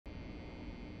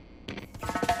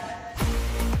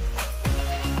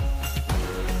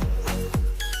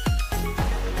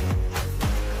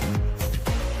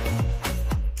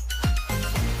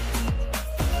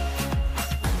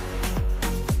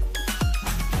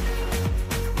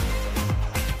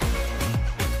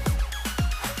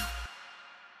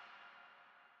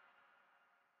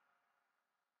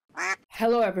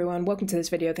Hello everyone, welcome to this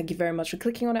video. Thank you very much for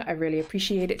clicking on it. I really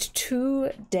appreciate it.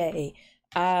 Today,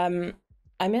 I'm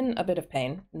in a bit of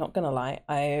pain, not gonna lie.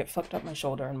 I fucked up my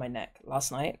shoulder and my neck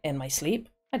last night in my sleep.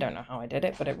 I don't know how I did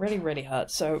it, but it really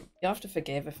hurts. So you have to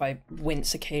forgive if I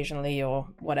wince occasionally or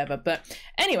whatever. But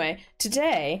anyway,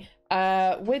 today,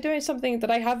 we're doing something that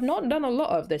I have not done a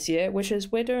lot of this year, which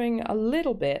is we're doing a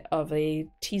little bit of a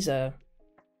teaser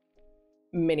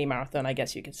mini marathon, I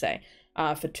guess you could say.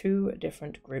 For two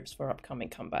different groups for upcoming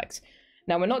comebacks.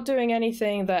 Now, we're not doing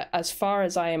anything that, as far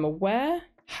as I am aware,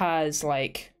 has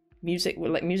like music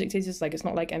teasers. Like, it's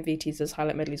not like MV teasers,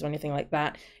 highlight medleys, or anything like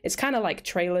that. It's kind of like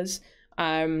trailers,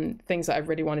 things that I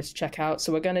really wanted to check out.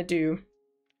 So we're gonna do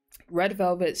Red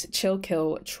Velvet's Chill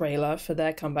Kill trailer for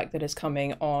their comeback that is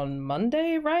coming on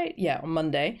Monday, right? Yeah, on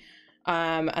Monday.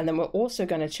 And then we're also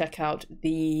gonna check out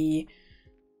the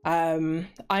I'm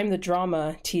the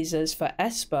Drama teasers for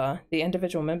AESPA, the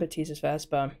individual member teasers for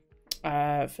AESPA,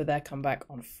 for their comeback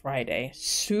on Friday.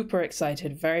 Super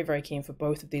excited, very keen for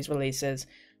both of these releases.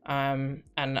 And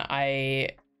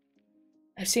I've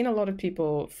seen a lot of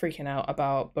people freaking out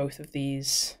about both of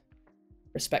these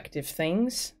respective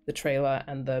things, the trailer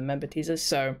and the member teasers,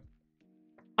 so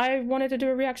I wanted to do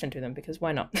a reaction to them because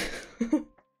why not?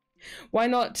 Why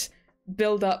not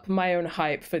build up my own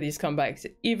hype for these comebacks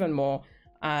even more?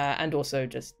 And also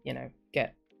just, you know,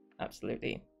 get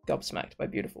absolutely gobsmacked by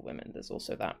beautiful women. There's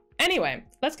also that. Anyway,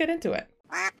 let's get into it.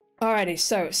 Alrighty,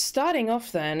 so starting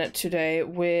off then today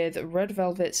with Red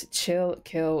Velvet's Chill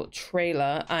Kill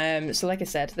trailer. So like I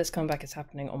said, this comeback is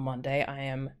happening on Monday. I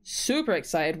am super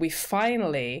excited. We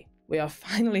are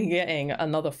finally getting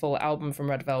another full album from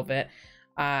Red Velvet.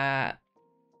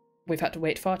 We've had to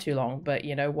wait far too long, but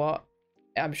you know what?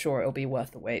 I'm sure it'll be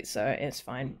worth the wait, so it's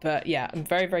fine. But yeah, I'm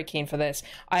very keen for this.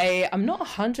 I'm not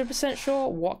 100% sure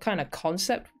what kind of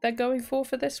concept they're going for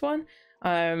this one.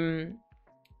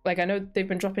 Like, I know they've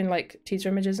been dropping like teaser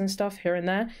images and stuff here and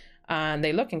there, and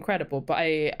they look incredible, but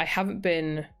I haven't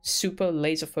been super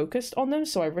laser focused on them,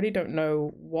 so I really don't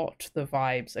know what the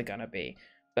vibes are gonna be.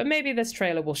 But maybe this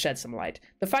trailer will shed some light.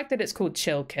 The fact that it's called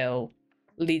Chill Kill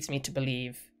leads me to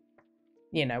believe,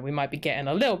 you know, we might be getting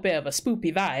a little bit of a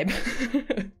spoopy vibe.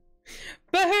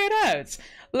 But who knows?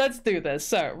 Let's do this.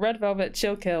 So, Red Velvet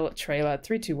Chill Kill trailer.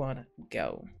 3, 2, 1,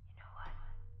 go.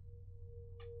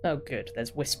 Oh good,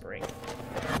 there's whispering.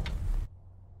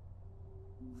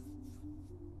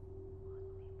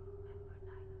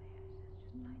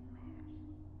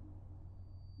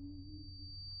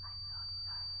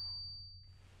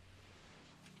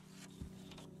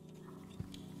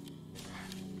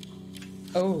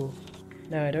 Oh.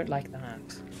 No, I don't like that.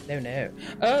 No.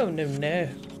 Oh, no.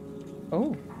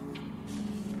 Oh.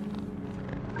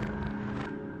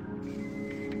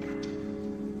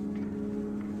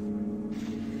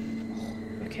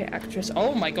 Okay, actress.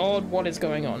 Oh my god, what is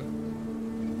going on?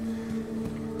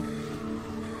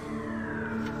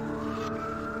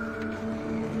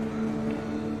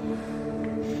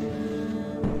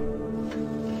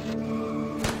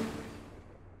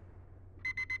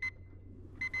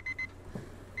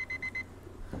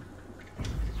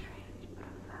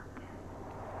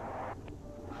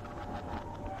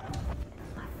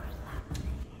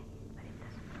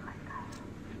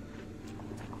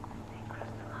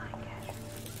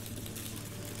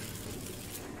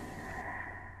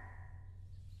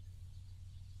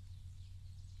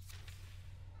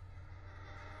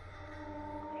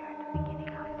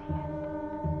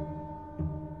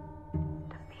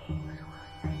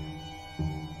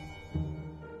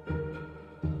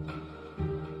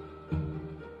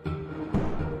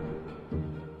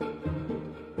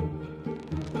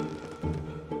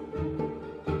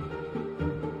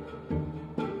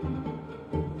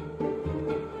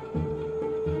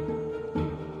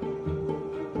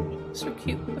 So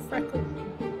cute with the freckles.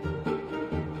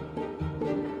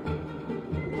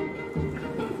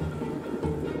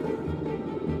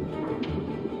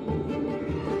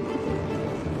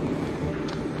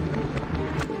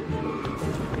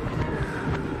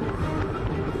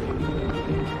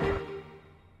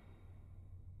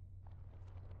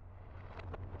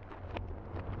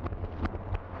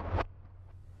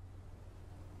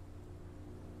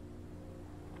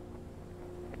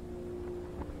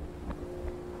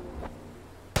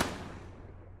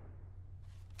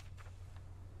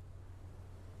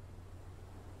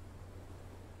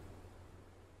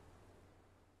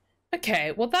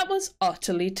 Okay, well that was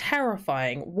utterly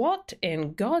terrifying. What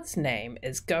in God's name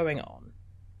is going on?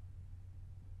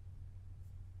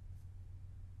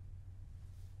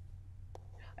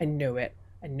 I knew it.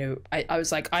 I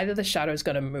was like, either the shadow's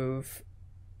gonna move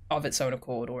of its own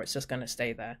accord or it's just gonna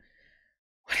stay there.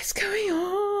 What is going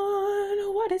on?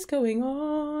 what is going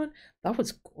on? That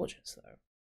was gorgeous though.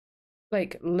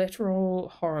 Like literal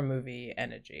horror movie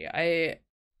energy. I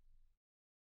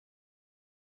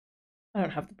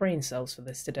don't have the brain cells for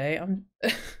this today. I'm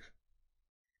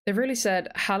They really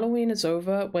said Halloween is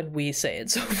over when we say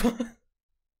it's over.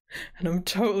 And I'm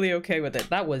totally okay with it.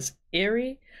 That was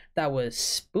eerie, that was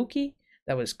spooky,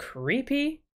 that was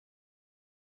creepy.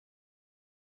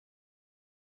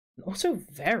 Also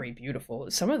very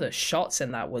beautiful. Some of the shots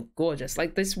in that were gorgeous.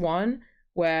 Like this one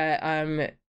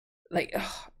where like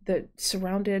the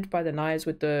surrounded by the knives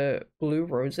with the blue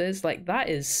roses. Like that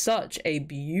is such a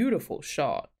beautiful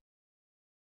shot.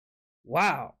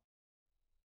 Wow.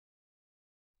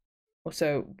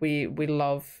 Also, we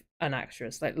love an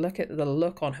actress. Like look at the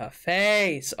look on her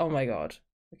face. Oh my god.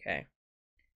 Okay.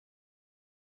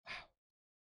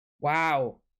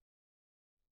 Wow.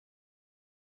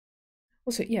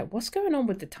 Also, yeah, what's going on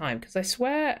with the time? Because I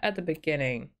swear at the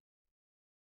beginning.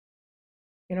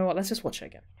 You know what? Let's just watch it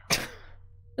again.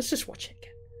 Let's just watch it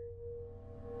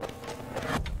again.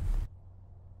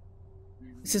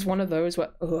 This is one of those where,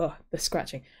 ugh, the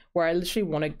scratching, where I literally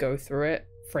want to go through it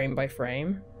frame by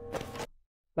frame.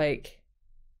 Like,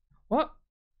 what?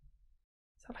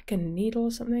 Is that like a needle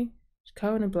or something? There's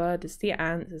Cohen and blood, there's the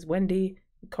ants, there's Wendy,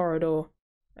 the corridor.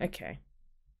 Okay.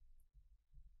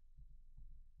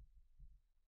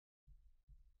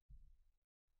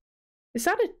 Is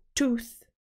that a tooth?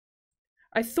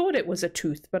 I thought it was a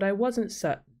tooth, but I wasn't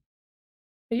certain.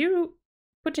 Are you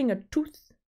putting a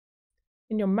tooth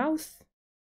in your mouth?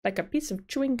 Like a piece of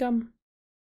chewing gum?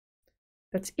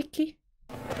 That's icky.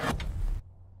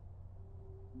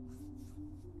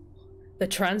 The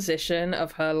transition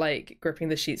of her like gripping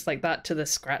the sheets like that to the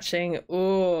scratching.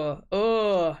 Oh,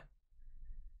 oh.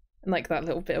 And like that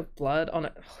little bit of blood on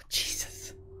it. Oh,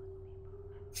 Jesus.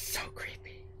 So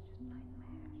creepy.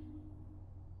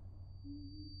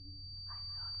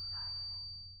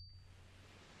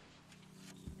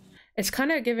 It's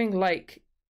kind of giving like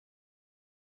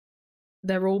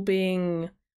they're all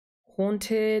being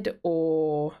haunted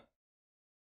or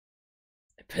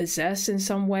possessed in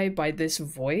some way by this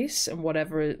voice and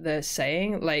whatever they're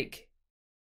saying. Like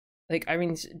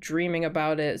Irene's dreaming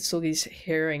about it, Sully's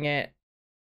hearing it.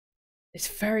 It's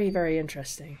very, very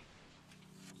interesting.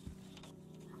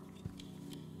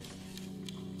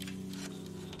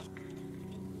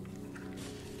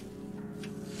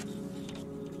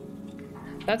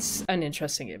 That's an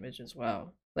interesting image as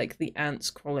well. Like the ants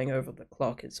crawling over the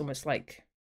clock. It's almost like,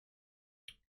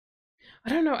 I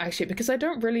don't know actually, because you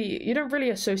don't really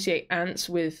associate ants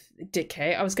with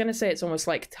decay. I was gonna say it's almost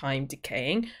like time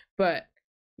decaying, but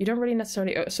you don't really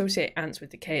necessarily associate ants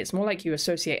with decay. It's more like you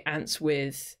associate ants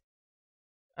with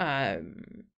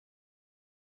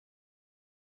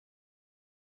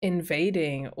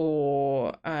invading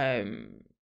or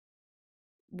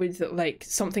with like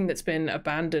something that's been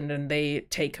abandoned and they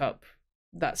take up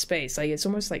that space. Like it's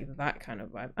almost like that kind of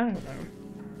vibe. I don't know.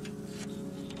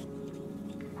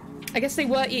 I guess they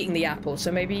were eating the apple,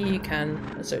 so maybe you can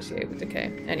associate with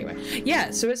decay. Anyway,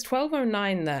 yeah, so it's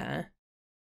 12:09 there.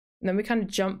 And then we kind of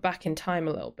jump back in time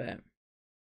a little bit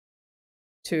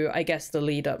to, I guess, the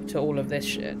lead up to all of this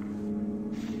shit.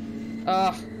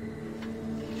 Ugh.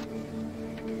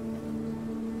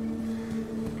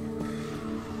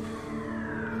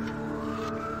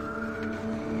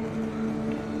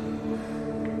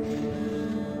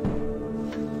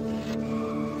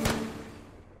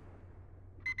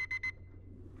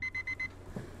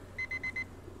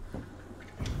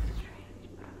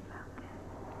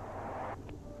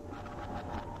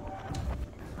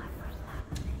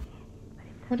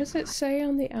 What does it say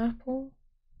on the apple?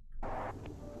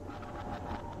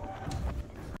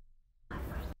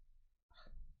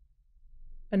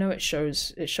 I know it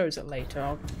shows it later.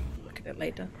 I'll look at it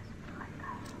later.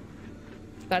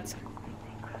 That's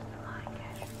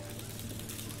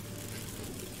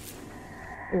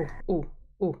oh.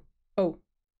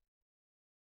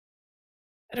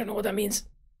 I don't know what that means.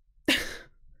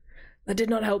 That did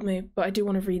not help me, but I do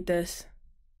want to read this.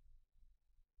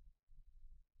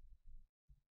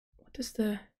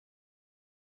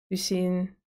 You've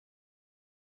seen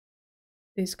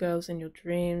these girls in your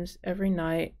dreams every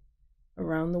night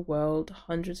around the world.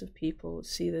 Hundreds of people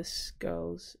see this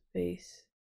girl's face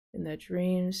in their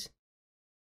dreams.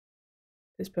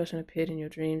 This person appeared in your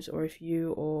dreams, or if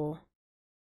you or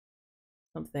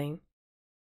something,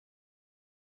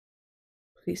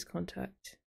 please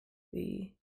contact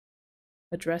the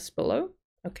address below.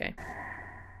 Okay.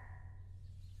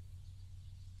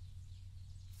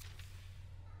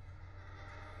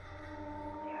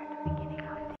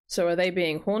 So are they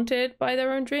being haunted by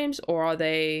their own dreams, or are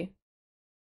they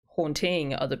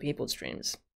haunting other people's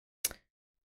dreams.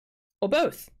 Or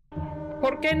both.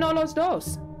 ¿Por qué no los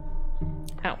dos?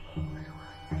 Ow.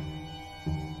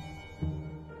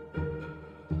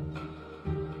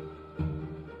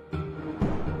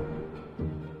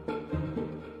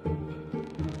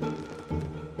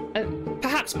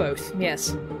 Perhaps both,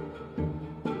 yes.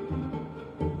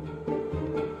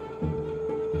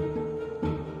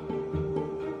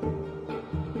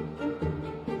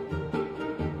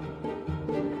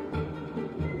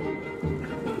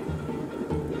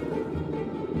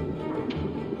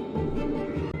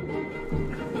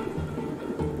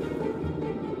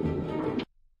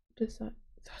 Does that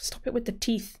stop it with the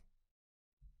teeth?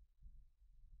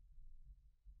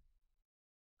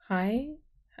 Hi.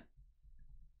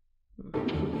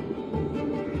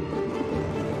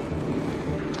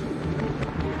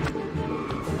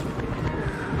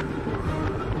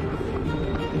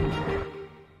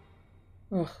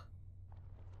 Ugh.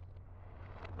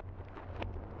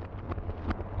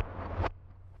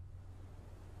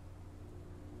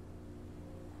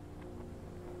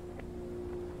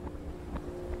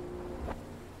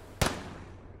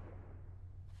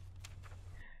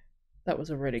 That was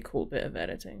a really cool bit of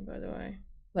editing, by the way.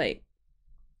 Like,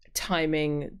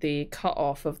 timing the cut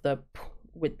off of the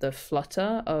with the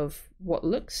flutter of what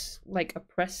looks like a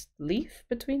pressed leaf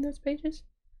between those pages.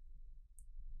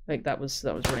 Like, that was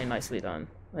really nicely done.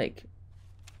 Like,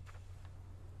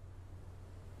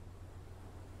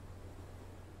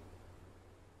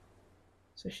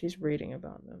 so she's reading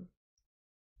about them.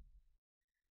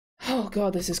 Oh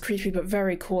god, this is creepy but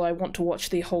very cool. I want to watch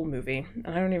the whole movie. And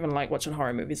I don't even like watching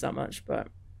horror movies that much, but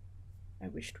I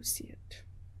wish to see it.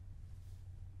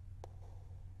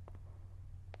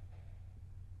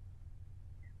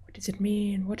 What does it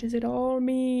mean? What does it all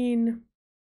mean?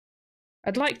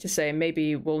 I'd like to say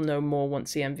maybe we'll know more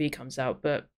once the MV comes out,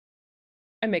 but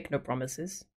I make no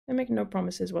promises. I make no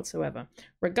promises whatsoever.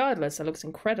 Regardless, it looks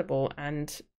incredible,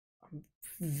 and I'm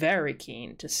very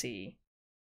keen to see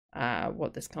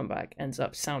what this comeback ends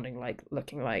up sounding like,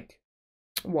 looking like,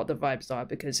 what the vibes are,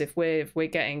 because if we're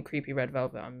getting creepy Red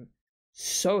Velvet, I'm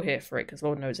so here for it, because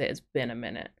Lord knows it has been a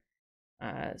minute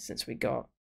since we got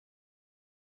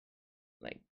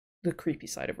like the creepy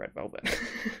side of Red Velvet.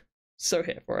 So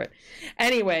here for it.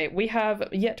 Anyway, we have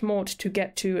yet more to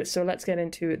get to, so let's get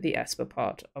into the AESPA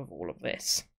part of all of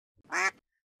this.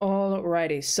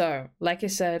 Alrighty, so like I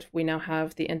said, we now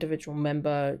have the individual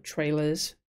member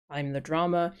trailers. I'm the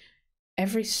drama.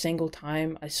 Every single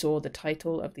time I saw the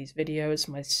title of these videos,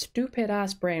 my stupid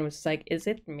ass brain was like, is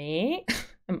it me?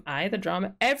 Am I the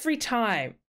drama? Every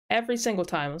time, every single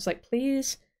time, I was like,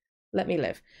 please let me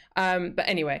live. But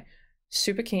anyway,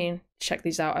 super keen. Check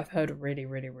these out. I've heard really,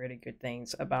 really, really good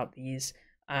things about these,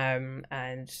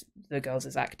 and the girls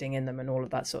is acting in them and all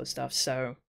of that sort of stuff.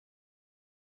 So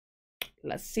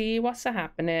let's see what's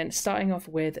happening. Starting off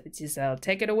with Giselle.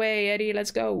 Take it away, Eddie.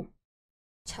 Let's go.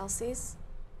 Chelsea's?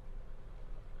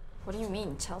 What do you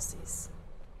mean, Chelsea's?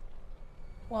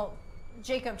 Well,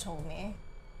 Jacob told me.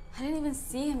 I didn't even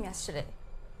see him yesterday.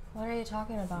 What are you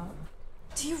talking about?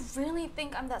 Do you really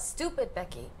think I'm that stupid,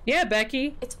 Becky? Yeah,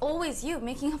 Becky. It's always you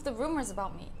making up the rumors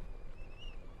about me.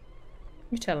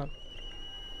 You tell him.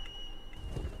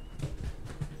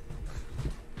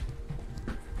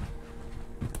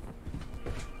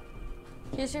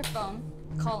 Here's your phone.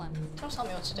 Call him. Don't tell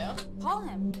me what to do. Call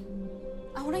him.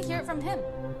 I want to hear it from him.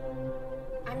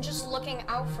 I'm just looking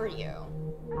out for you.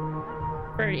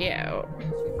 For you.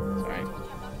 Sorry.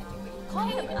 Call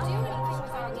him. Can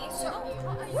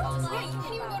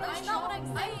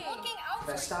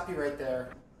I stop you right there?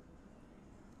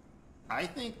 I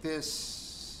think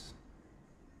this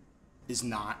is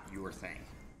not your thing.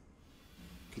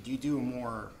 Could you do a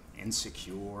more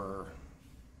insecure,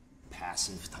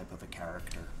 passive type of a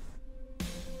character?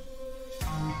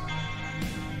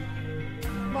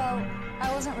 Well,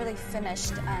 I wasn't really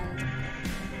finished, and...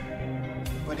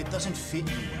 But it doesn't fit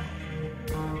you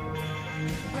well.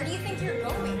 Where do you think you're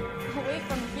going? away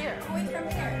from here. Away from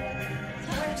here.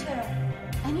 Where to?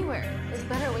 Anywhere. It's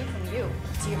better away from you.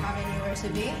 Do you have anywhere to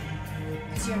be?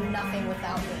 Because you're nothing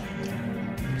without me.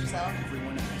 Giselle?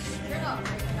 Everyone else. You're not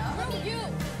brave enough. No, you!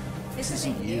 This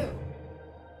isn't you.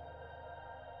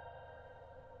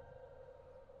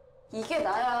 이게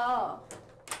나야.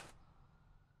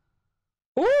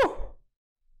 Ooh!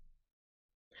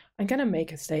 I'm gonna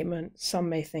make a statement. Some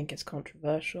may think it's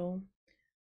controversial.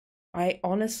 I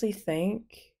honestly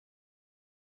think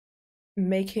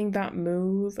making that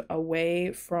move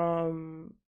away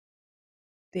from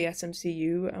the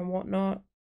SMCU and whatnot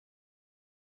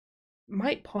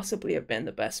might possibly have been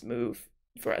the best move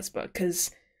for AESPA,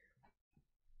 because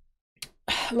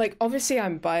like, obviously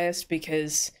I'm biased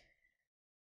because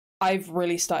I've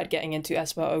really started getting into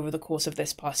AESPA over the course of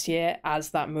this past year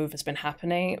as that move has been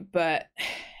happening, but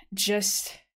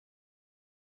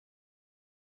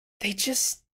they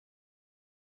just,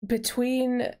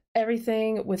 between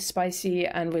everything with Spicy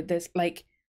and with this, like,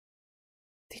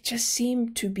 they just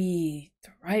seem to be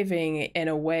thriving in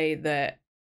a way that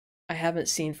I haven't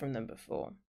seen from them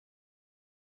before.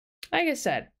 Like I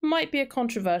said, might be a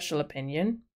controversial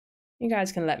opinion. You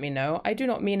guys can let me know. I do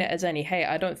not mean it as any hate.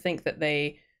 I don't think that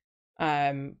they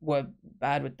were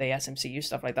bad with the SMCU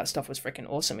stuff. Like, that stuff was freaking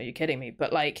awesome. Are you kidding me?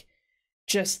 But, like,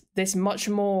 just this much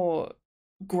more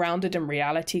grounded in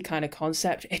reality kind of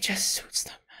concept, it just suits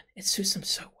them, man. It suits them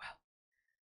so well.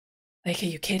 Like, are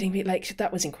you kidding me? Like,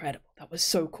 that was incredible. That was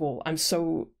so cool. I'm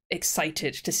so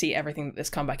excited to see everything that this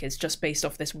comeback is just based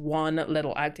off this one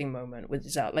little acting moment with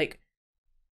Giselle. Like,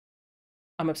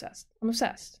 I'm obsessed. I'm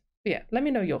obsessed. But yeah, let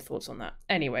me know your thoughts on that.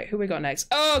 Anyway, who we got next?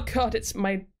 Oh god, it's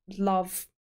my love.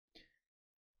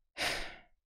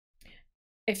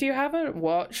 If you haven't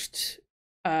watched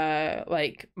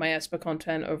like my AESPA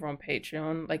content over on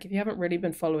Patreon, like if you haven't really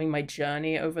been following my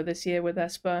journey over this year with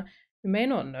AESPA, you may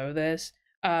not know this.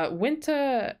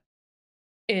 Winter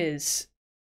is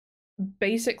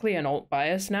basically an alt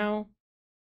bias now.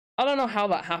 I don't know how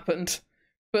that happened,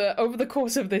 but over the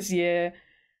course of this year,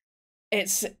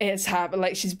 it's happened.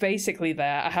 Like, she's basically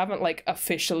there. I haven't like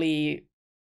officially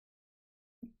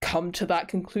come to that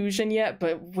conclusion yet,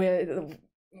 but we're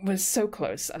so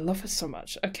close. I love her so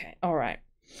much. Okay, all right,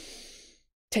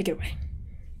 take it away.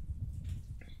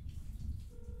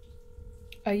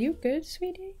 Are you good,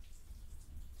 sweetie?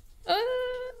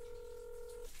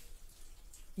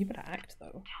 You better act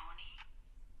though. Tony.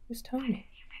 Who's Tony? Why didn't you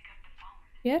pick up the phone?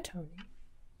 Yeah, Tony.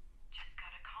 Just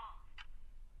got a call.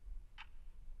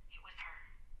 It was her.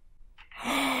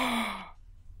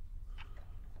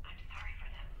 I'm sorry for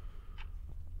them.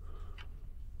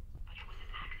 But it was an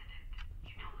accident.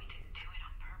 You know we didn't do it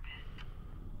on purpose.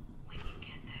 When you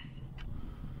get this,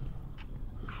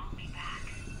 call me back.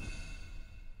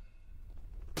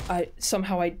 I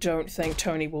don't think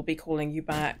Tony will be calling you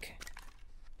back.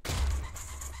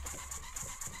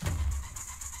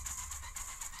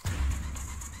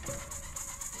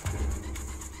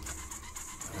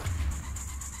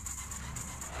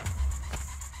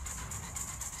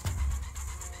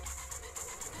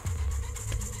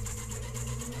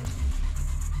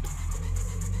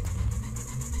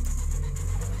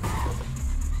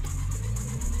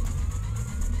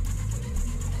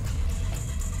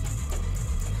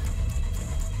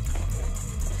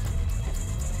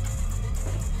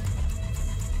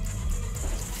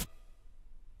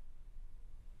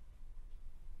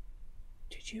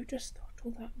 You just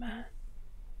throttle that man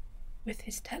with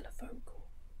his telephone call.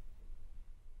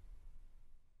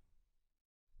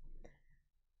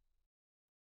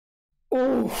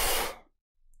 Oof.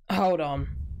 Hold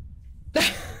on.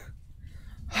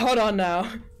 Hold on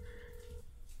now.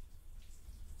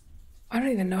 I don't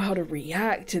even know how to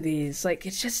react to these. Like,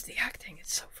 it's just the acting.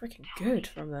 It's so freaking good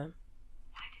from them.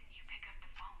 Why didn't you pick up the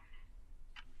phone?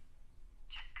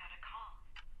 Just got a call.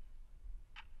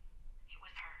 It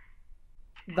was her.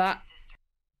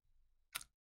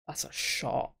 That's a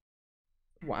shot.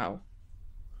 Wow.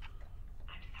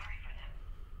 I'm sorry for them.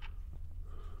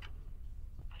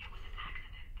 But it was an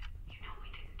accident. You know we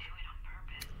didn't do it on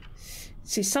purpose.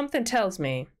 See, something tells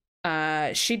me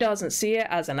she doesn't see it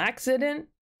as an accident,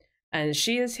 and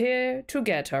she is here to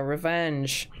get her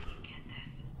revenge. When you get this,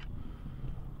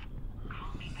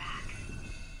 call me back.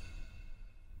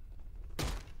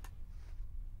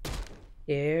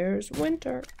 Here's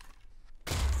Winter.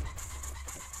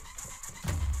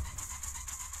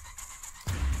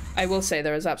 I will say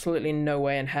there is absolutely no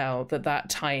way in hell that that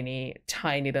tiny,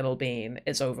 tiny little bean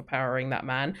is overpowering that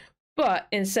man. But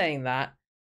in saying that,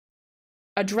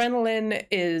 adrenaline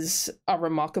is a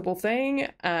remarkable thing,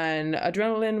 and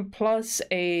adrenaline plus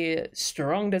a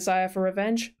strong desire for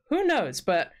revenge, who knows?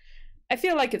 But I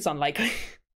feel like it's unlikely.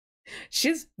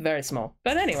 She's very small.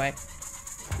 But anyway.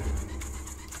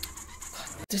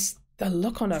 Just the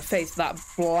look on her face, that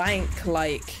blank,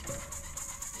 like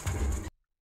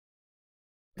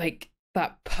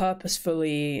that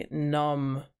purposefully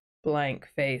numb blank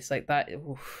face, like that.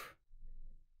 Oof.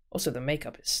 Also, the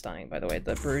makeup is stunning, by the way,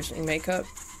 the bruising makeup.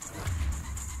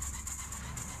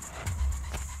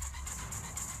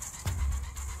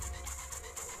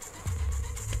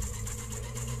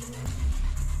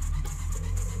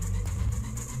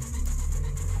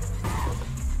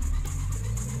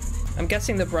 I'm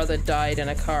guessing the brother died in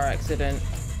a car accident.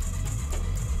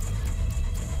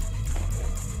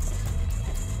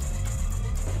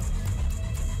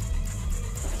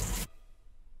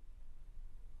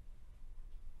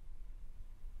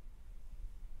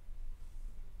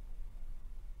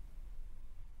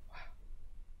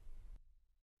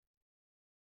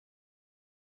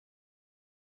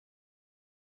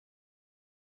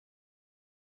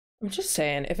 I'm just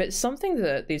saying, if it's something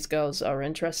that these girls are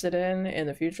interested in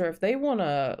the future, if they want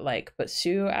to, like,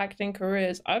 pursue acting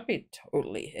careers, I'd be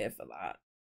totally here for that.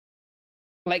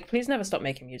 Like, please never stop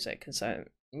making music, because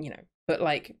you know, but,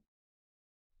 like,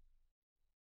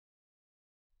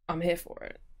 I'm here for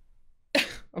it.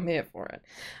 I'm here for it.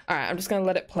 Alright, I'm just gonna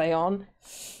let it play on.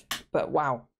 But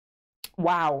wow.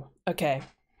 Wow. Okay.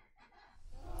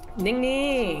 Ning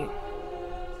ning!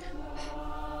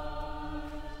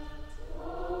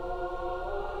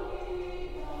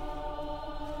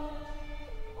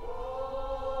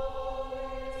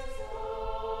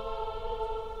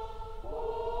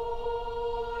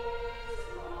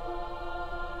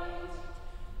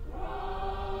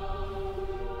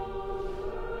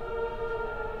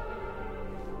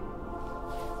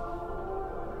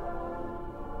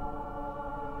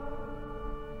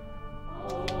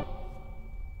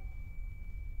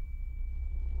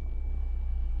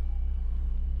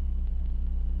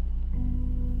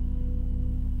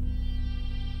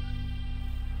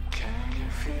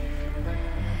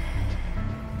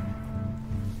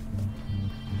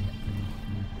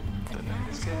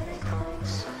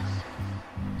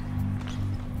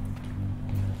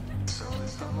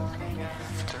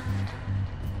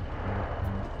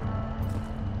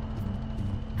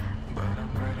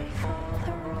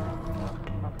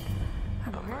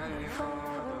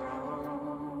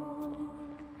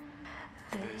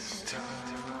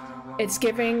 It's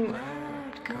giving...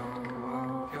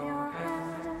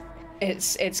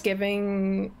 It's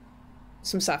giving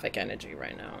some sapphic energy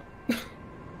right now. It's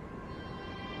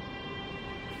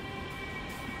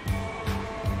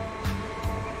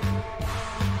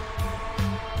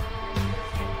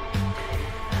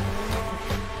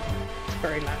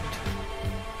very loud.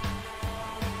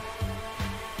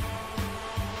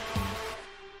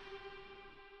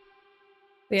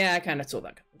 Yeah, I kind of saw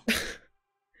that coming.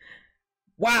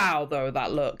 Wow, though,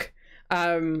 that look.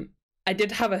 I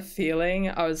did have a feeling.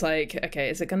 I was like, okay,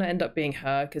 is it gonna end up being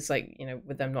her? Because, like, you know,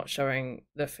 with them not showing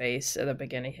the face at the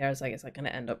beginning here, I was like, is that gonna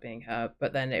end up being her?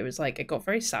 But then it was like, it got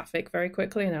very sapphic very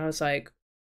quickly, and I was like,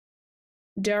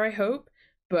 dare I hope?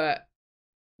 But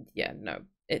yeah, no,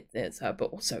 it's her. But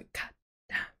also, god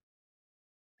damn,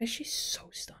 is she so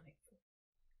stunning?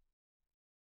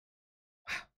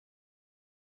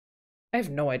 I have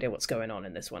no idea what's going on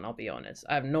in this one, I'll be honest.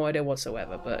 I have no idea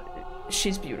whatsoever, but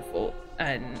she's beautiful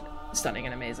and stunning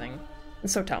and amazing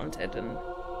and so talented, and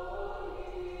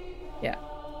yeah.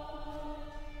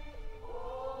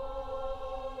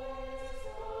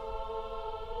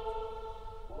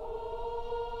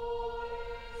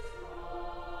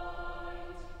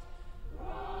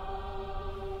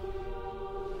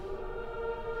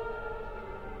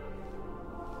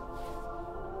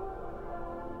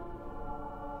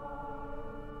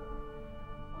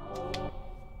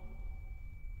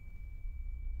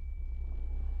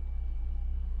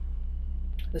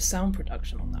 The sound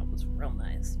production on that was real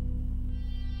nice.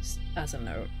 Just as a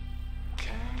note.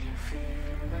 Can you feel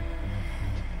it?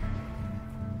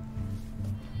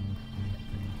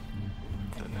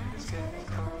 The night is getting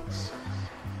closer.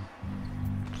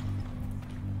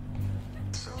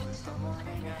 So is the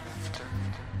morning after.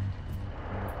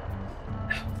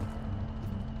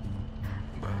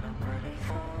 But I'm ready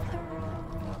for the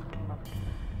road.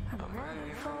 I'm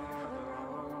ready for the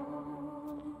road.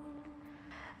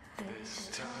 This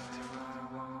time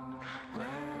I won't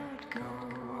let go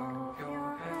of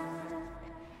your hand.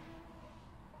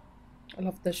 I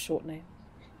love this short name.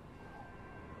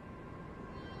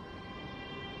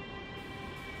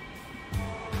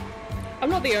 I'm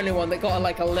not the only one that got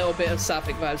like a little bit of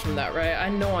sapphic vibes from that, right? I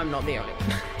know I'm not the only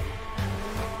one.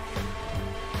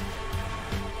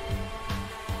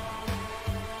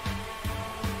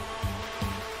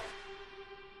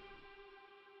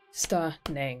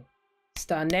 Stunning.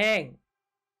 Stunning.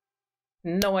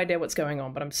 No idea what's going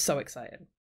on, but I'm so excited.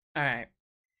 Alright.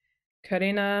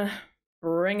 Karina,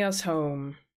 bring us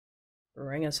home.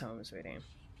 Bring us home, sweetie.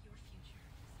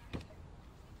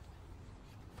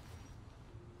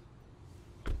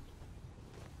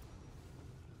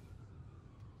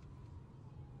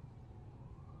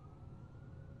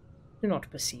 Do not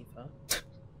perceive her.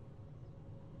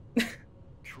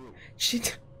 True.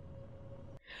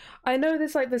 I know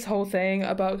there's like this whole thing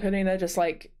about Karina just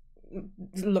like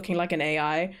looking like an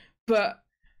AI, but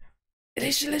it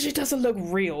literally doesn't look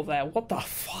real there. What the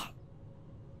fuck?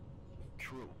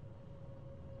 True.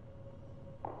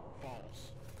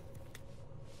 False.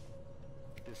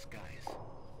 Disguise.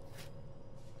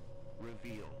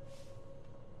 Reveal.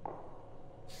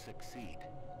 Succeed.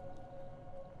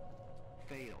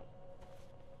 Fail.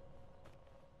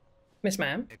 Miss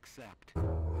Ma'am? Accept.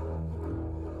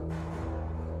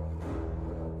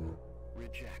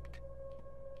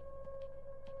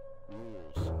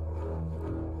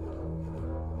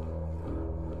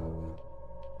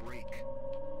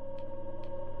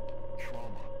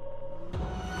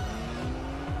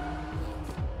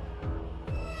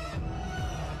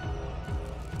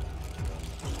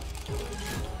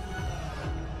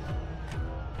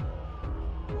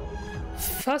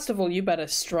 First of all, you better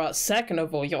strut. Second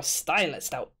of all, your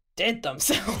stylist outdid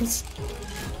themselves.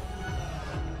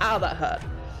 Ow, that hurt.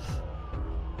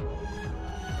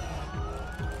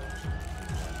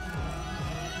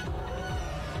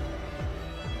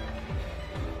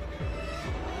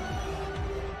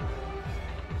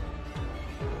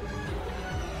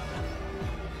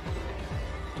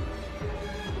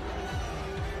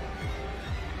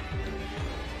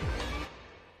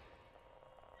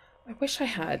 I wish I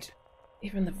had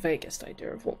even the vaguest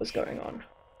idea of what was going on.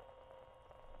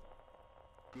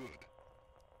 Good.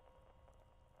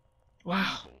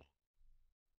 Wow.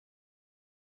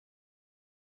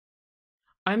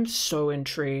 I'm so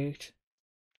intrigued.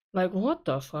 Like, what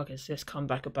the fuck is this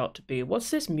comeback about to be? What's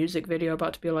this music video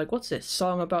about to be like? What's this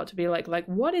song about to be like? Like,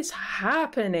 what is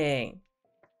happening?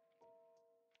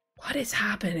 What is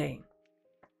happening?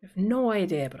 I have no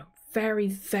idea, but I'm very,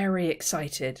 very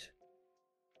excited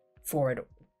for it all.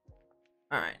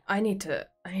 Alright, I need to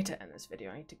end this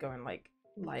video. I need to go and, like,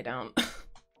 lie down.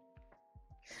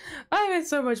 I'm in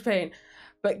so much pain.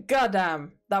 But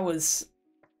goddamn, that was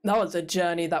a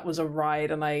journey, that was a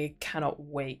ride, and I cannot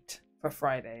wait for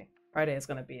Friday. Friday is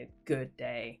gonna be a good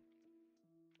day.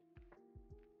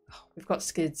 Oh, we've got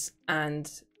Skids and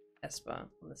AESPA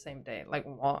on the same day. Like,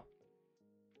 what?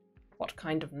 What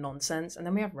kind of nonsense? And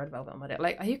then we have Red Velvet on Monday.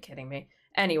 Like, are you kidding me?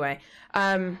 Anyway,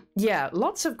 yeah,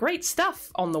 lots of great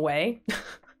stuff on the way,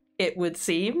 it would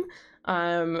seem,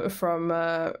 from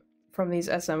these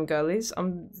SM girlies.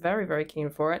 I'm very, very keen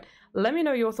for it. Let me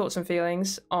know your thoughts and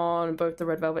feelings on both the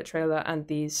Red Velvet trailer and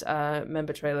these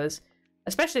member trailers,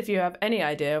 especially if you have any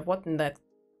idea of what in the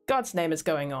God's name is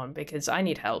going on, because I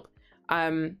need help.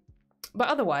 But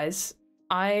otherwise,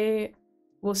 I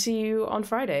will see you on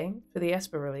Friday for the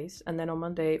AESPA release, and then on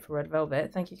Monday for Red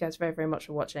Velvet. Thank you guys very, very much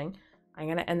for watching. I'm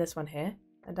going to end this one here,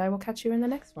 and I will catch you in the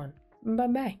next one.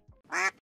 Bye-bye.